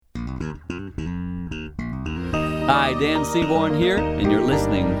Hi, Dan Seaborn here, and you're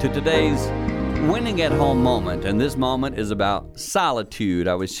listening to today's Winning at Home moment. And this moment is about solitude.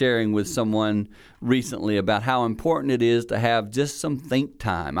 I was sharing with someone recently about how important it is to have just some think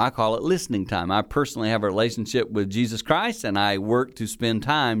time. I call it listening time. I personally have a relationship with Jesus Christ, and I work to spend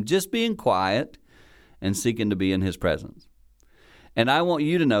time just being quiet and seeking to be in His presence. And I want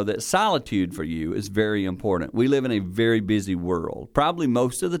you to know that solitude for you is very important. We live in a very busy world. Probably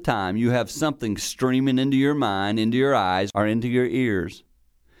most of the time you have something streaming into your mind, into your eyes, or into your ears.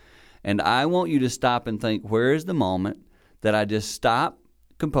 And I want you to stop and think, where is the moment that I just stop,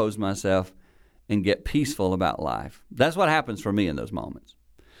 compose myself, and get peaceful about life? That's what happens for me in those moments.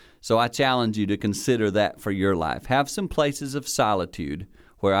 So I challenge you to consider that for your life. Have some places of solitude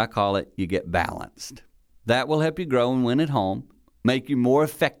where I call it you get balanced. That will help you grow and win at home, make you more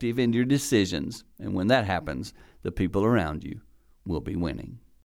effective in your decisions. And when that happens, the people around you will be winning.